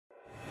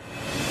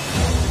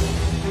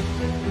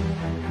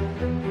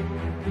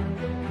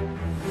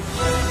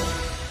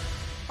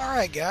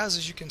Alright guys,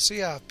 as you can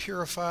see, I've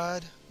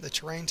purified the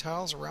terrain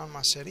tiles around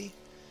my city.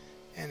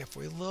 And if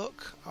we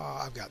look,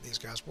 I've got these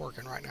guys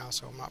working right now,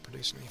 so I'm not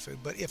producing any food.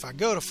 But if I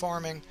go to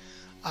farming,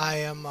 I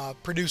am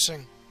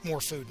producing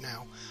more food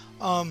now.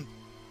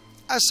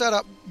 I set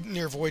up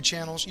near void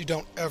channels. You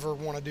don't ever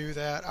want to do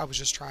that. I was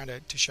just trying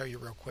to show you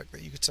real quick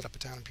that you could set up a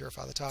town and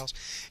purify the tiles.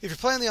 If you're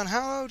playing the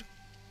Unhallowed,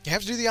 you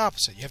have to do the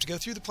opposite. You have to go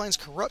through the plains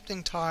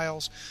corrupting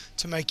tiles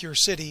to make your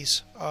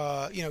cities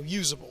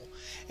usable.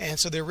 And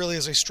so there really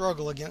is a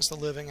struggle against the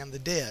living and the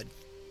dead.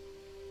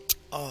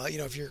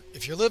 If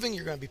you're living,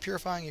 you're going to be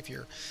purifying. If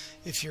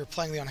you're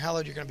playing the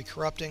Unhallowed, you're going to be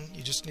corrupting.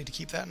 You just need to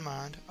keep that in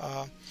mind.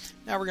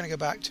 Now we're going to go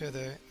back to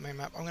the main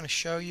map. I'm going to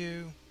show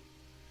you,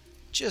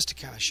 just to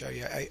kind of show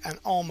you,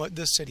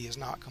 this city is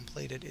not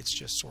completed. It's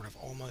just sort of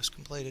almost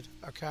completed.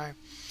 Okay,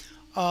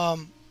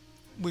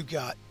 we've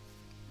got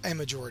a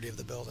majority of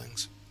the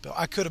buildings built.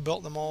 I could have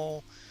built them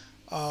all,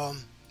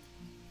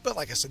 but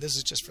like I said, this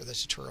is just for the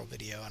tutorial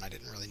video, and I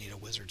didn't really need a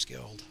Wizard's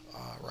Guild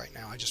right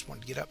now. I just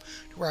wanted to get up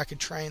to where I could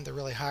train the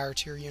really higher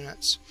tier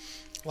units,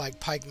 like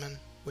pikemen,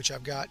 which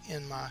I've got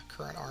in my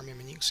current army. I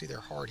mean, you can see they're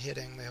hard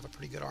hitting. They have a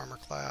pretty good armor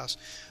class.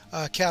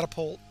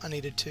 Catapult, I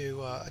needed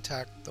to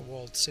attack the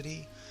walled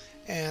city.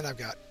 And I've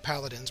got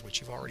paladins,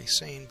 which you've already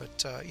seen.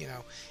 But,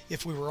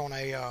 if we were on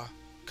a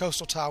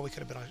coastal tile, we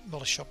could have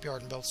built a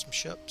shipyard and built some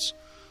ships.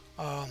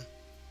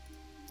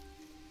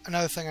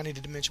 Another thing I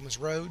needed to mention was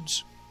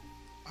roads.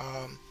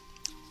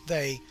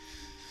 They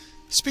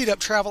speed up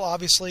travel,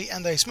 obviously,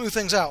 and they smooth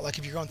things out. Like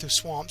if you're going through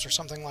swamps or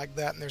something like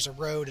that and there's a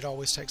road, it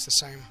always takes the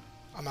same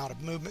amount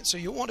of movement. So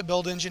you want to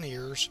build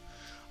engineers.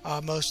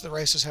 Most of the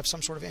races have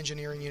some sort of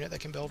engineering unit that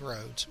can build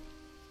roads.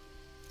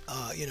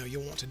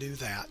 You'll want to do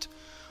that.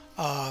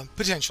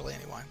 Potentially,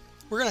 anyway.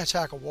 We're going to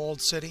attack a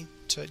walled city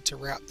to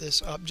wrap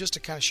this up, just to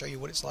kind of show you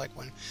what it's like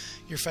when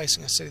you're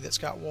facing a city that's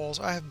got walls.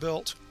 I have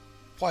built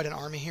quite an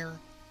army here.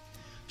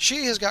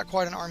 She has got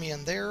quite an army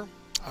in there.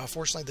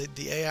 Fortunately,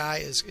 the AI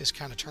is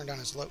kind of turned down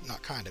as low.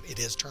 Not kind of. It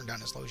is turned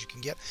down as low as you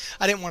can get.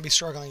 I didn't want to be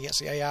struggling against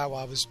the AI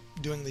while I was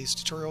doing these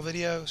tutorial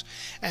videos,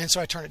 and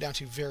so I turned it down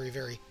to very,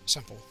 very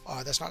simple.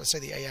 That's not to say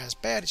the AI is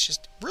bad. It's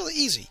just really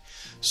easy.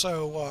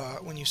 So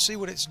when you see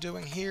what it's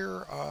doing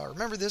here,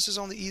 remember this is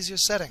on the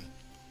easiest setting.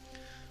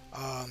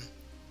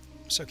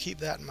 So keep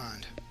that in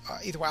mind.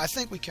 Either way, I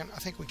think we can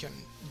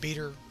beat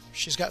her.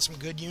 She's got some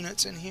good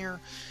units in here,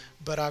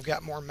 but I've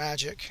got more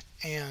magic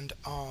and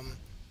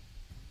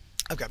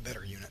I've got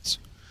better units.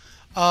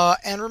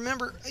 And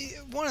remember,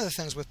 one of the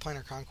things with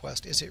Planar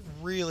Conquest is it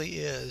really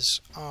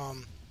is,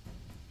 I'm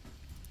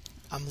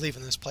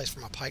leaving this place for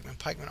my pikemen.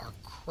 Pikemen are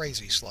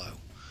crazy slow.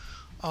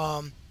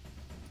 The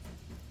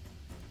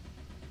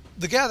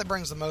guy that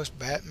brings the most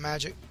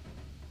magic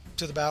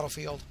to the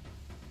battlefield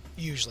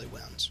usually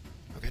wins.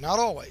 Okay, not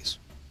always.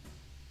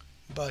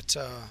 But,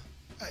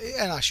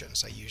 and I shouldn't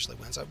say usually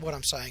wins. What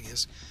I'm saying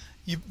is,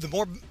 the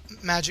more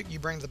magic you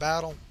bring to the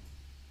battle,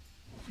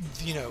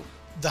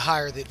 the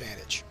higher the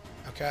advantage.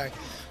 Okay,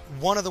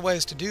 one of the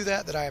ways to do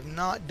that I have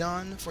not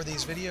done for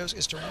these videos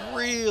is to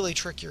really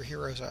trick your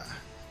heroes out.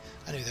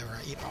 I knew they were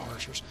going to eat my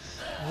archers.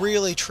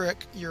 Really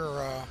trick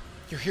your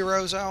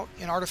heroes out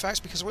in artifacts,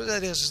 because what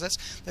that is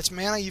that's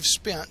mana you've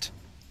spent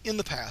in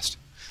the past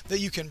that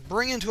you can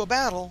bring into a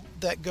battle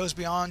that goes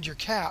beyond your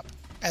cap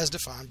as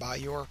defined by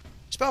your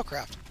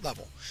spellcraft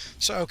level.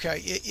 So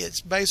okay,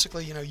 it's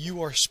basically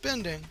you are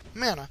spending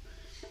mana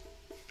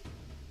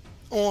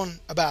on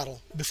a battle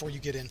before you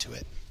get into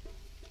it,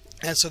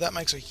 and so that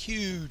makes a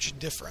huge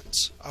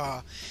difference.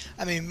 I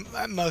mean,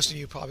 most of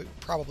you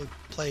probably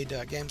played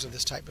games of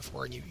this type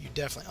before, and you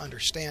definitely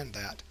understand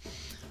that.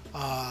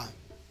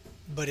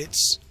 But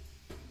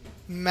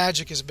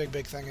magic is a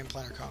big thing in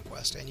Planar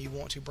Conquest, and you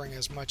want to bring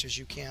as much as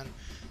you can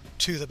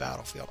to the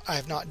battlefield. I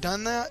have not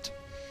done that,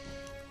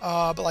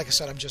 but like I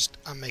said,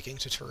 I'm making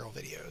tutorial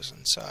videos,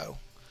 and so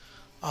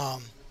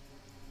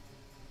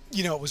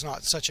it was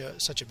not such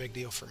a big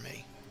deal for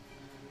me.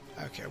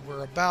 Okay,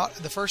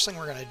 the first thing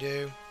we're going to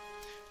do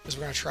is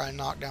we're going to try and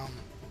knock down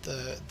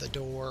the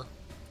door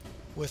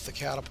with the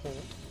catapult.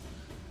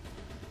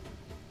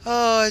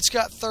 It's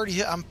got 30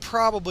 hit. I'm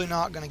probably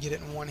not going to get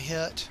it in one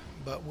hit,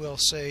 but we'll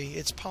see.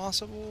 It's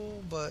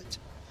possible, but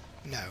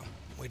no,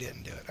 we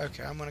didn't do it.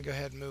 Okay, I'm going to go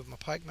ahead and move my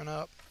pikemen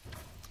up.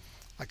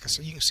 Like I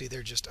said, you can see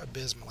they're just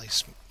abysmally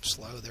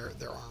slow.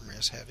 Their armor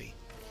is heavy.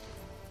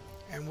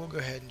 And we'll go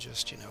ahead and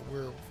just,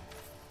 we're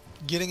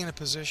getting in a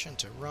position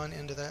to run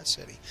into that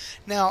city.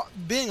 Now,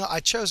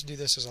 I chose to do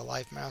this as a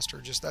life master.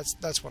 Just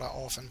that's what I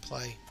often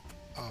play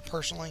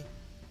personally.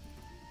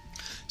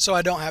 So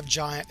I don't have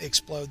giant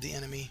explode the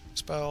enemy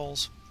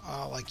spells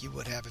like you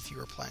would have if you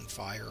were playing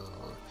fire,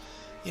 or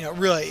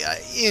really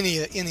any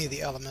of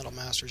the elemental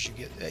masters you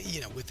get.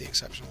 With the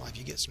exception of life,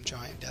 you get some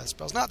giant death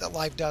spells. Not that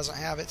life doesn't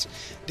have its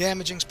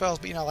damaging spells,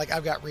 but like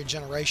I've got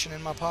regeneration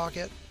in my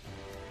pocket.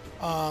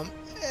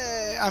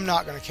 I'm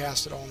not going to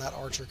cast it on that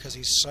archer because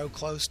he's so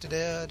close to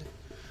dead.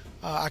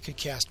 I could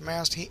cast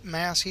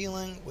mass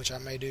healing, which I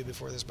may do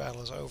before this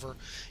battle is over.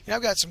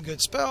 I've got some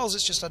good spells.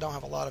 It's just I don't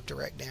have a lot of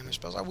direct damage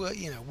spells. I will,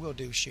 we'll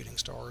do shooting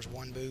stars,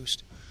 1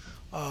 boost.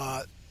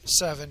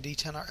 7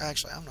 D10.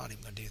 Actually, I'm not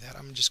even going to do that.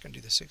 I'm just going to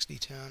do the 6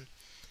 D10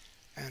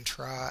 and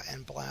try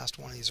and blast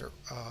one of these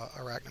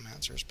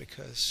arachnomancers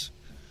because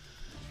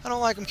I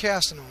don't like them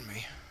casting on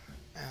me.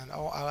 And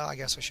oh, I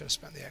guess I should have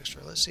spent the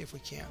extra. Let's see if we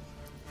can't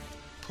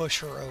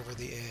push her over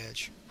the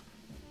edge.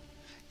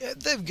 Yeah,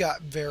 they've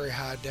got very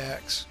high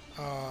dex,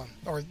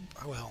 or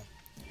well,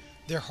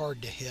 they're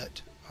hard to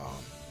hit.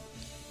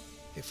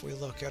 If we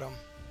look at them,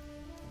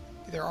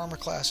 their armor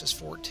class is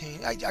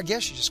 14. I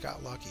guess you just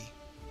got lucky.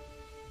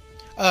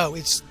 Oh,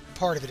 it's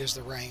part of it is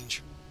the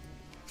range.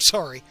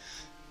 Sorry,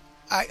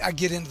 I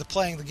get into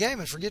playing the game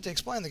and forget to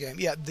explain the game.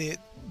 Yeah,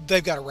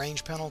 they've got a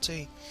range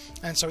penalty,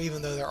 and so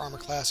even though their armor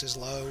class is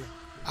low,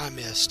 I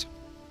missed.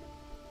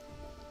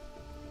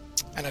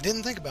 And I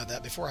didn't think about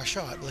that before I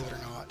shot, believe it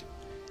or not.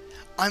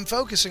 I'm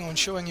focusing on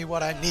showing you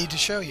what I need to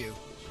show you.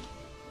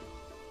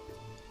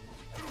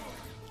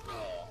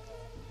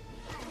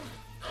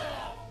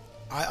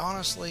 I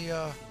honestly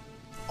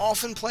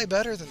often play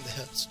better than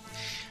this.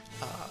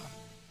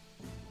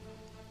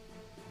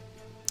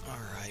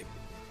 Alright.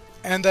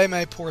 And they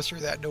may pour through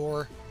that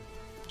door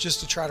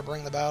just to try to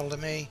bring the battle to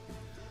me.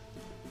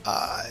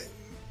 I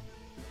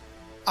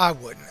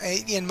wouldn't.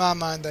 In my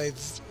mind,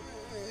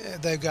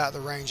 they've got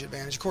the range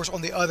advantage. Of course,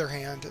 on the other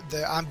hand,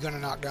 I'm going to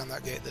knock down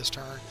that gate this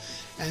turn.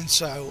 And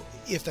so,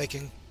 if they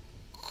can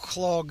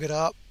clog it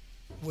up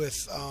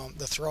with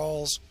the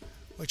thralls,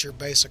 which are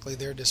basically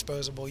their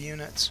disposable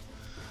units,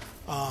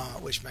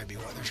 which may be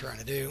what they're trying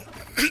to do,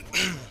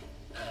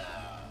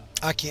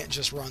 I can't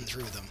just run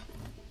through them.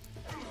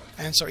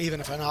 And so even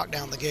if I knock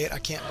down the gate, I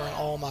can't bring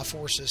all my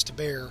forces to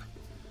bear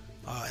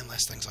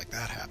unless things like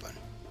that happen.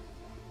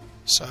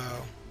 So,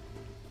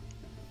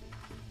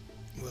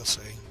 we'll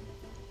see.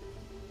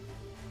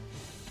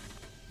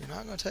 You're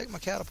not going to take my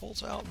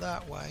catapults out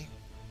that way.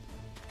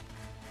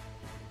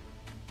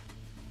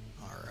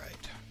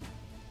 Alright.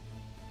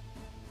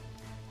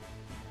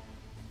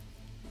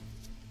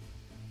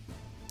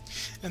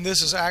 And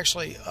this is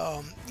actually,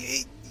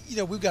 you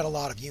know, we've got a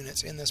lot of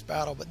units in this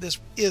battle, but this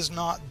is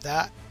not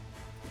that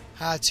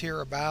high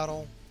tier of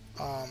battle.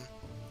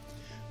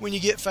 When you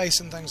get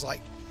facing things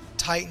like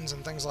Titans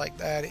and things like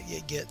that,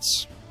 it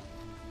gets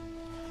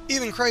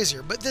even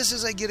crazier. But this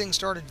is a getting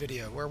started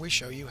video where we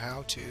show you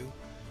how to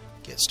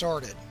get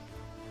started.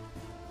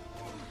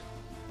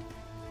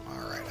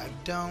 Alright,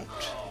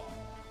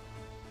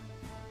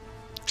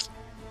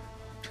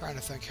 trying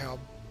to think how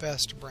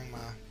best to bring my...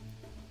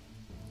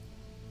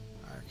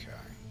 Okay.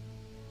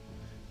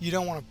 You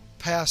don't want to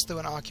pass through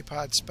an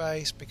occupied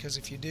space, because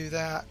if you do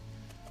that,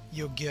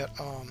 you'll get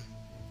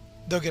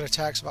they'll get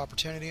attacks of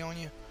opportunity on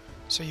you.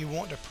 So you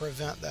want to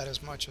prevent that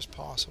as much as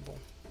possible.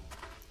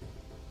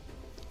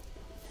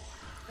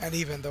 And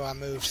even though I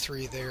moved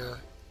 3 there,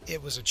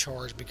 it was a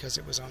charge because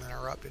it was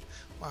uninterrupted.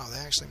 Wow, they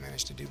actually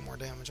managed to do more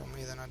damage on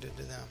me than I did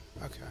to them.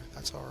 Okay,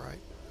 that's alright.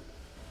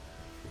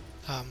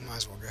 Might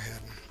as well go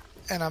ahead.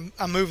 And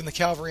I'm moving the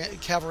cavalry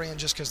in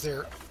just because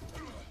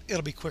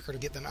it'll be quicker to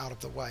get them out of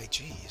the way.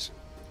 Jeez.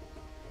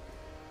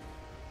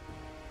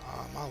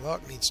 My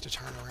luck needs to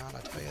turn around,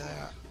 I tell you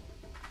that.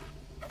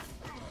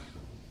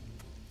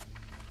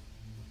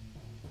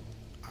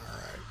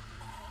 Alright.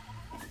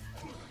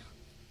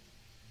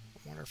 I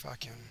wonder if I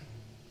can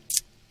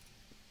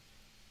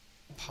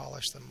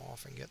polish them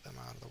off and get them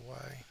out of the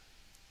way.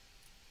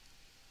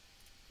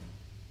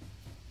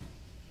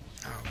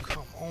 Oh,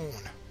 come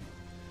on.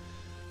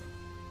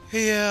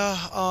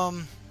 Yeah,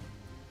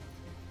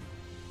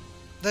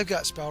 they've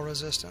got spell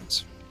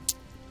resistance.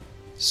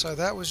 So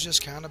that was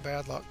just kind of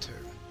bad luck too.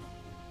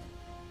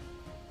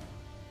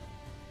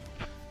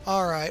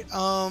 Alright,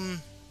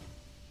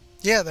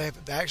 yeah, they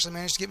actually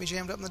managed to get me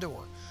jammed up in the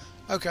door.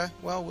 Okay,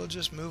 well, we'll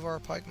just move our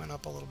pikemen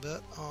up a little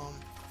bit.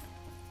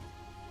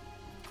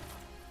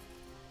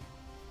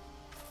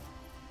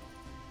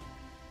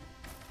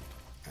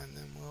 And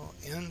then we'll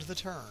end the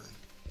turn.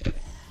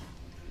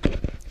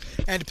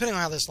 And depending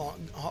on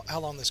how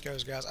long this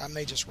goes, guys, I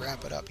may just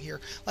wrap it up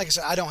here. Like I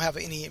said, I don't have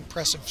any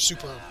impressive,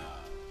 super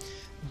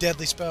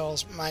deadly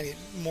spells. Mine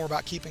more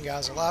about keeping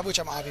guys alive, which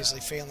I'm obviously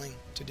failing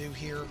to do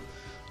here.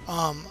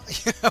 You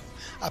know,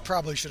 I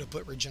probably should have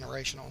put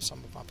regeneration on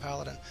some of my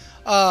paladin.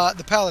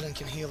 The paladin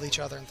can heal each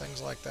other and things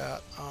like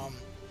that.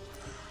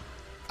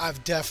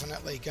 I've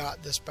definitely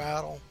got this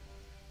battle,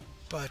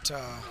 but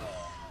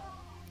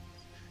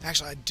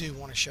actually, I do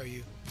want to show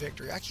you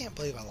victory. I can't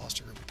believe I lost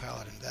a group of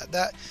paladin.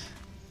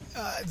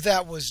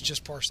 That was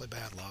just partially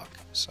bad luck.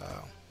 So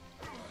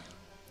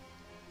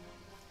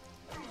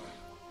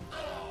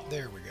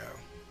there we go.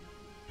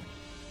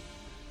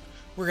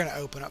 We're going to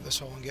open up this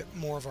hole and get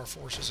more of our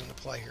forces into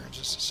play here in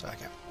just a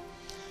second.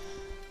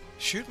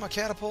 Shoot my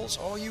catapults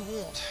all you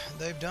want.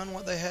 They've done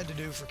what they had to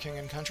do for King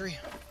and Country.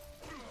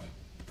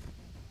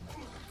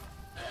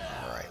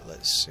 Alright,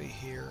 let's see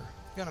here.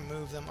 I'm going to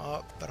move them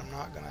up, but I'm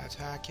not going to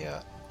attack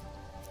yet.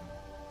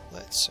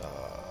 Let's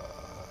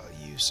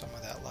use some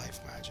of that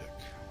life magic.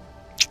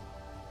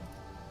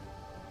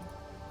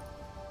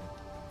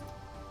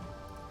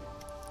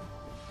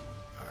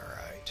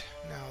 Alright,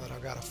 now that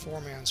I've got a a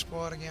 4-man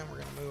squad again. We're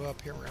going to move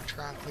up here. We're going to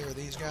try and clear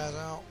these guys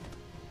out.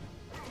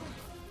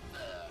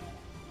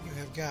 You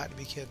have got to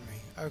be kidding me.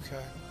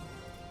 Okay.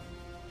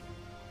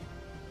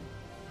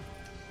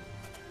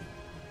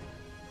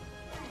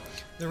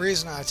 The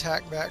reason I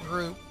attacked that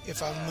group,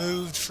 if I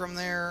moved from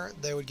there,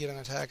 they would get an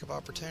attack of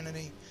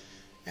opportunity.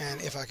 And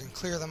if I can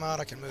clear them out,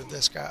 I can move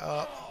this guy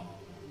up.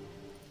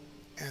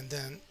 And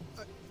then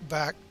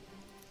back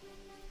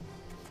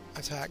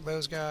attack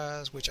those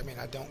guys, which, I mean,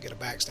 I don't get a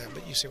backstab,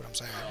 but you see what I'm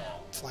saying. I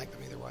flank them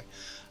either way.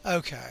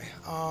 Okay.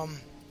 Ah,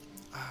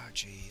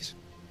 jeez.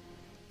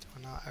 Do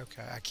I not?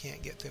 Okay, I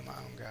can't get through my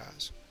own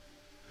guys.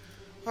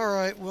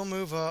 Alright, we'll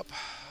move up.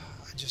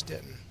 I just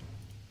didn't.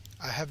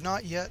 I have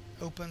not yet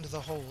opened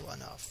the hole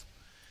enough.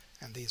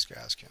 And these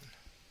guys can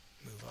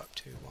move up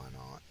too, why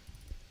not?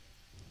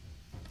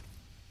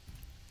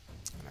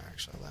 And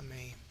actually, let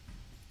me...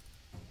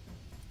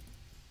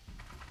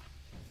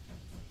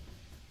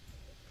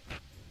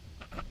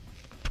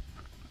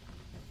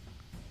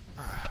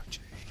 Ah,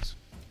 jeez.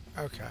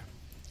 Okay.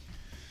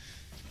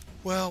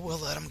 Well, we'll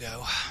let them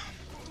go.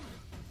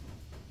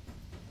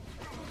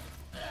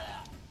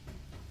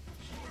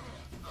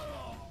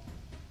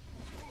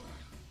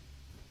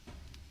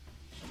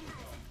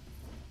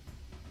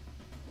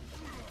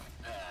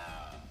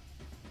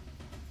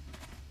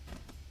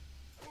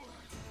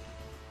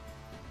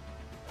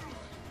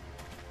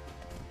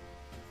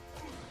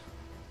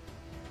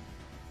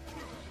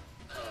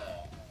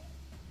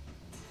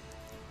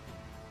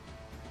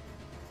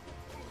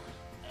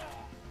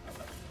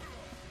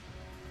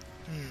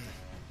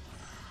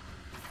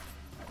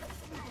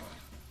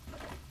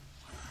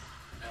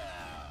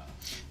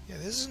 Yeah,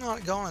 this is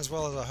not going as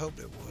well as I hoped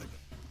it would.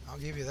 I'll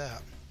give you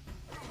that.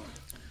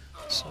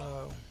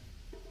 So,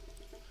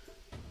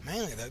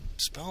 mainly the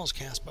spells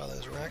cast by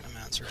those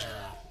arachnomancers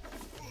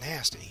are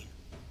nasty.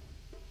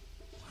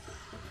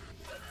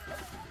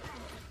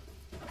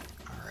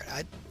 Alright,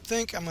 I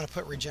think I'm going to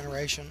put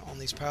regeneration on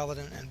these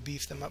paladin and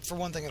beef them up. For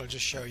one thing, it'll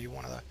just show you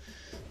one of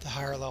the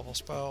higher level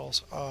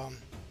spells.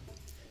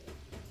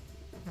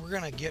 We're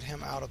going to get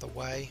him out of the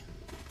way.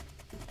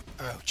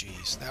 Oh,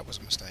 geez, that was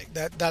a mistake.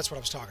 That's what I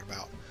was talking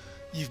about.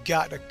 You've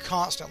got to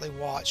constantly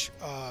watch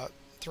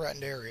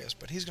threatened areas,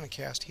 but he's going to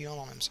cast heal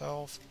on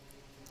himself,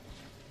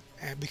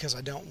 and because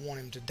I don't want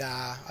him to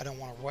die, I don't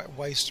want to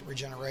waste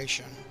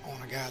regeneration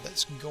on a guy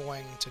that's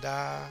going to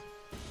die,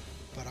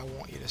 but I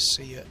want you to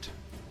see it.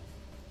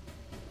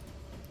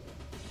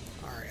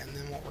 Alright, and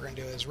then what we're going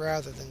to do is,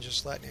 rather than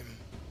just letting him,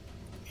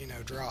 you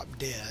know, drop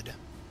dead,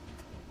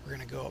 we're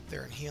going to go up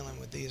there and heal him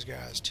with these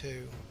guys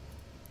too.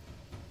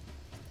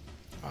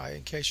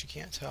 In case you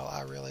can't tell,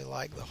 I really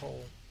like the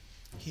whole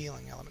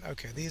healing element.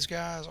 Okay, these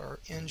guys are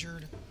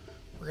injured.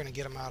 We're going to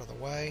get them out of the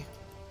way.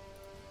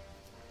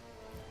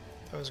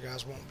 Those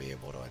guys won't be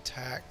able to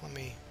attack. Let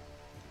me...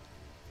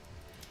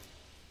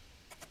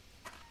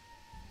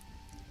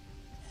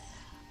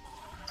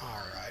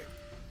 Alright.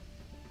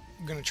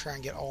 I'm going to try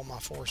and get all my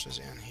forces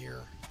in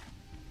here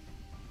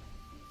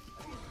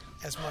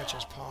as much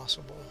as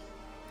possible.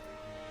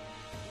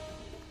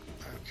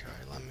 Okay,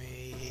 let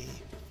me...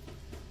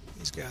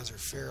 These guys are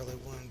fairly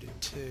wounded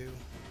too.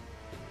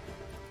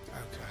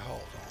 Okay,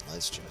 hold on.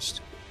 Let's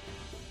just...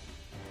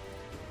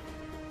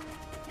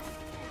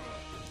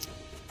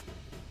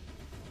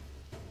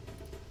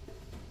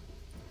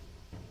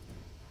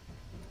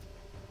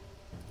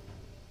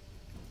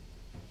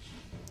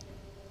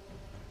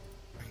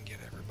 I can get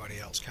everybody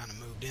else kind of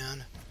moved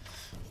in.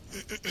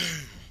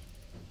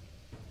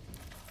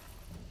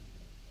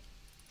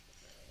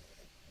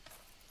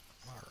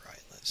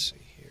 Alright, let's see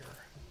here.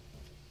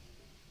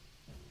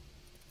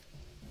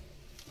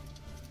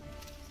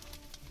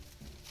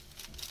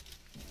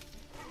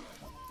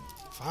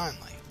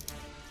 Finally.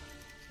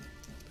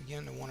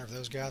 Beginning to wonder if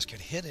those guys could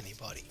hit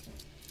anybody.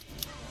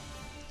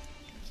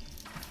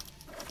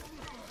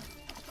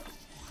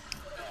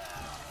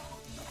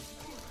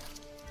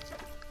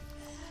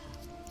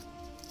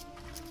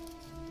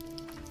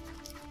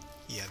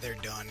 Yeah, they're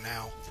done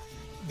now.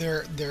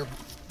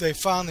 They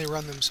finally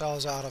run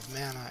themselves out of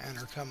mana and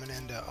are coming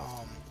into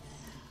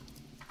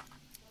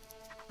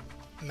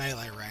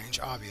melee range,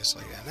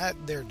 obviously, and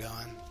they're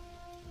done.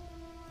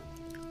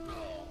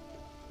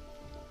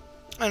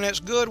 And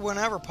it's good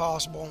whenever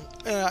possible.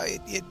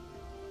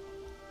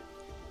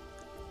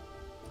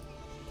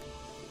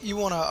 You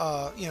want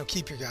to, you know,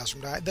 keep your guys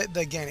from dying.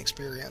 They gain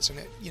experience, and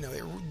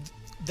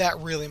that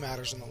really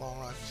matters in the long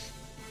run.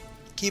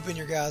 Keeping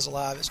your guys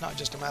alive. It's not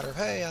just a matter of,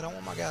 hey, I don't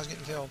want my guys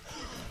getting killed.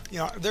 You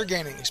know, they're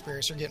gaining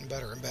experience. They're getting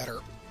better and better,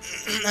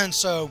 and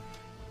so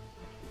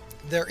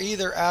they're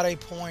either at a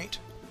point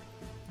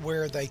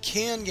where they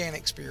can gain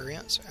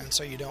experience, and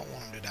so you don't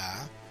want them to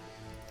die,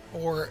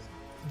 or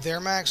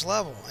they're max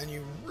level and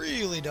you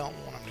really don't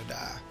want them to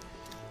die.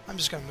 I'm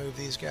just going to move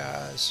these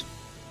guys,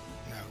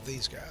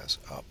 these guys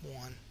up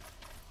one.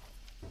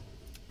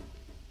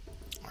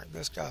 Alright,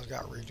 this guy's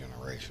got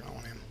regeneration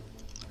on him,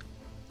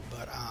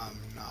 but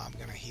I'm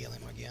going to heal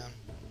him again.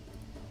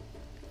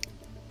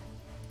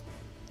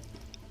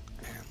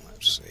 And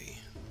let's see,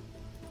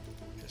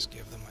 just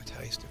give them a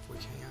taste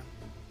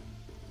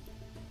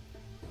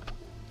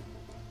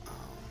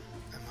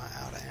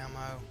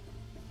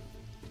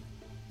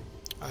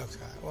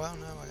Well,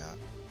 no, I got...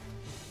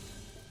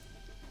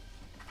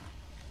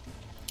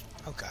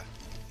 Okay.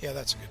 Yeah,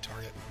 that's a good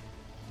target.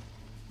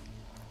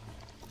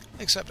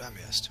 Except I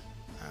missed.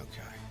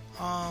 Okay.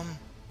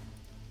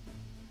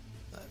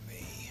 Let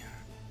me...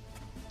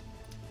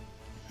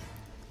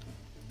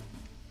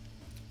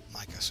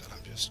 Like I said,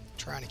 I'm just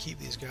trying to keep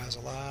these guys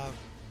alive.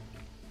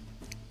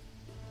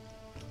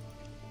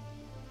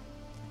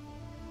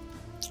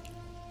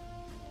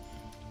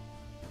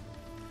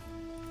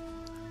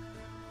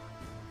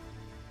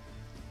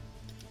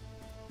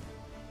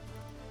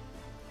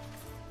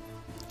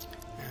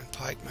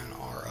 Pikemen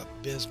are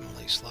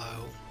abysmally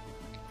slow.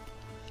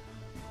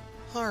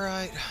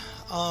 Alright,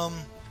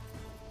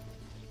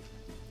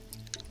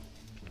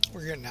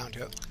 we're getting down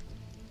to it.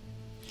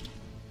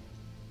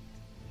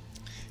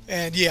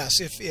 And yes,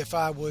 if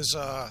I was,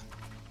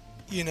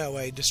 you know,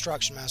 a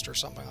destruction master or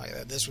something like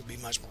that, this would be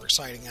much more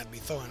exciting. I'd be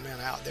throwing men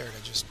out there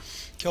to just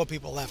kill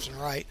people left and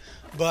right.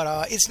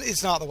 But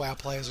it's not the way I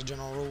play as a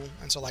general rule.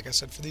 And so, like I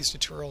said, for these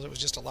tutorials, it was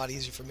just a lot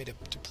easier for me to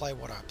play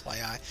what I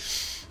play.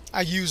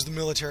 I use the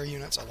military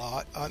units a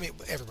lot. I mean,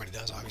 everybody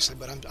does, obviously,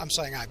 but I'm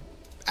saying I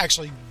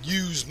actually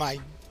use my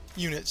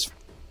units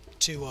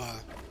to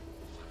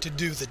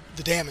do the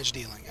damage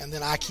dealing, and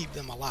then I keep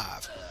them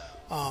alive.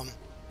 All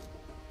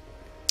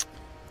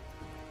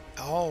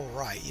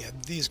right, yeah,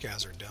 these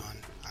guys are done.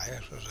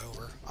 It was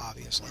over,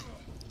 obviously.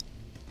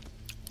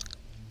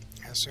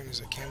 As soon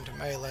as it came to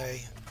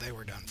melee, they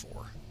were done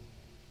for.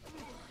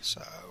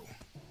 So...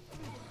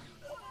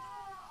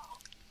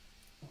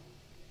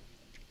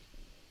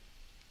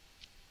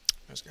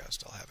 Those guys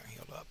still haven't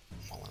healed up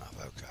well enough.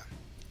 Okay.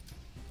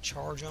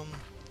 Charge them.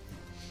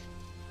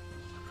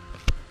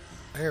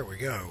 There we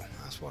go.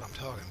 That's what I'm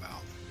talking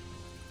about.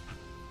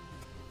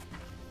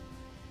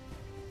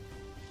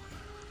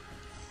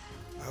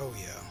 Oh,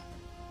 yeah.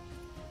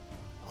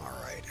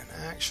 Alright, and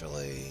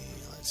actually,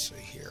 let's see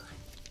here.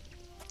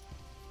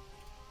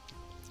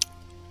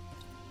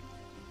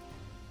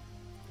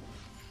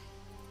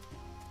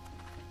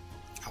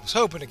 I was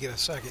hoping to get a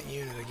second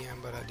unit again,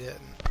 but I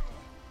didn't.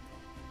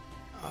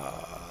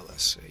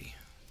 Let's see.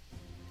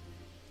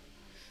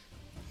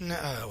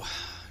 No,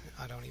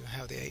 I don't even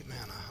have the 8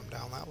 mana. I'm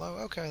down that low.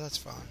 Okay, that's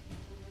fine.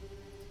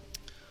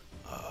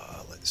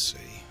 Let's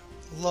see.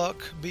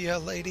 Luck be a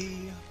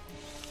lady.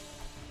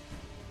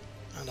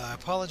 And I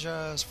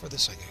apologize for the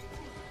singing.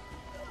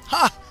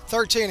 Ha!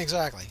 13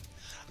 exactly.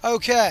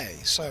 Okay,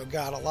 so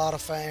got a lot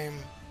of fame,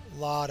 a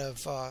lot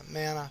of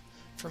mana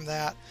from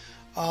that.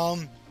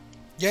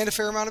 Gained a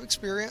fair amount of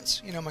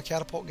experience. You know, my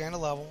catapult gained a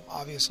level,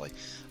 obviously.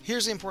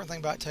 Here's the important thing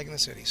about taking the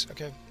cities,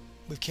 okay?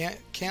 We've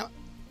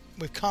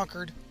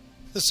conquered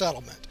the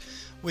settlement.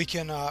 We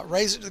can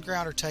raze it to the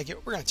ground or take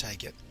it. We're going to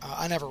take it.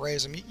 I never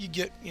raise them. You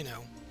get, you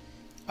know,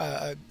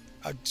 a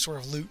sort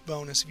of loot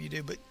bonus if you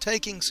do. But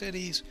taking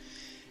cities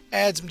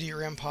adds them to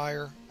your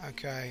empire,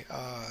 okay?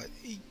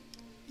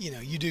 You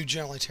know, you do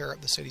generally tear up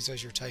the cities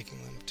as you're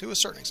taking them to a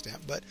certain extent.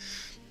 But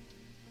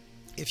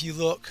if you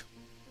look...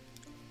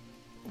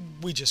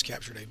 We just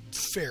captured a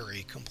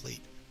very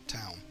complete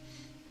town.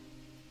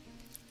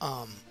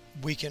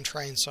 We can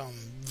train some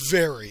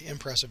very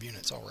impressive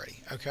units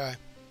already, okay?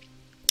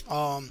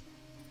 And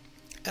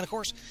of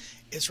course,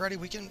 it's ready.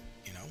 We can,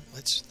 you know,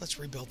 let's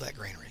rebuild that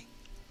granary.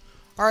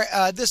 All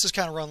right, this is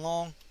kind of run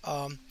long,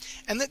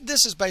 and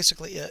this is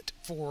basically it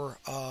for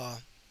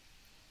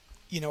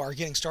you know, our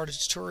getting started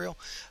tutorial.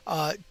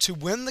 To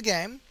win the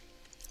game,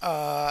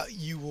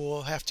 you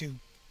will have to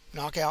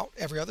knock out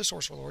every other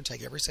sorcerer lord,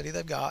 take every city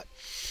they've got,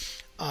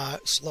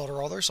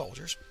 slaughter all their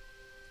soldiers,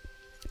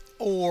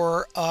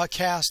 or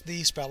cast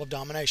the spell of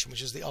domination,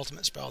 which is the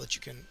ultimate spell that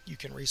you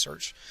can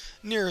research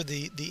near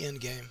the end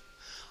game.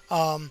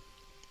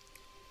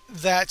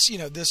 That's, you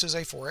know, this is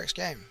a 4X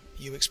game.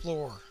 You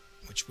explore,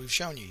 which we've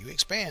shown you. You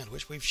expand,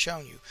 which we've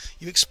shown you.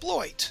 You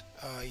exploit,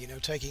 you know,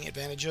 taking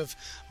advantage of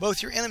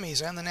both your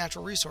enemies and the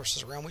natural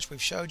resources around, which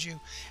we've showed you.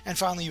 And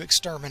finally, you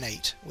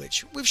exterminate,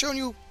 which we've shown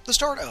you the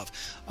start of.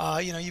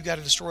 You know, you've got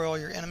to destroy all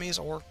your enemies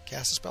or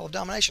cast a spell of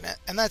domination.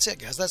 And that's it,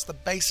 guys. That's the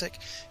basic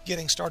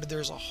getting started.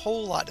 There's a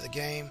whole lot to the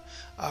game.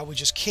 We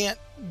just can't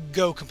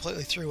go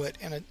completely through it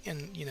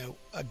in you know,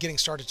 a getting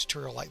started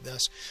tutorial like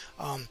this.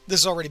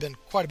 This has already been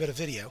quite a bit of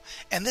video.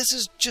 And this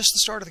is just the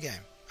start of the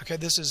game. Okay,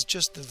 this is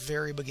just the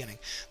very beginning.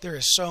 There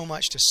is so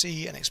much to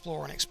see and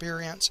explore and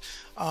experience.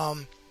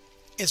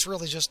 It's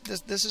really just,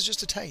 this is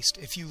just a taste.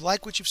 If you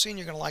like what you've seen,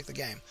 you're going to like the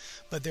game.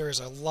 But there is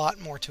a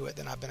lot more to it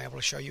than I've been able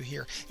to show you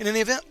here. In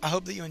any event, I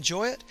hope that you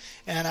enjoy it,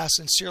 and I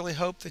sincerely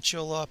hope that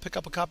you'll pick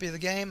up a copy of the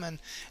game and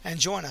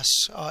join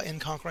us in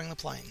conquering the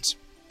plains.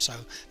 So,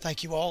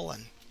 thank you all,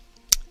 and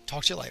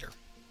talk to you later.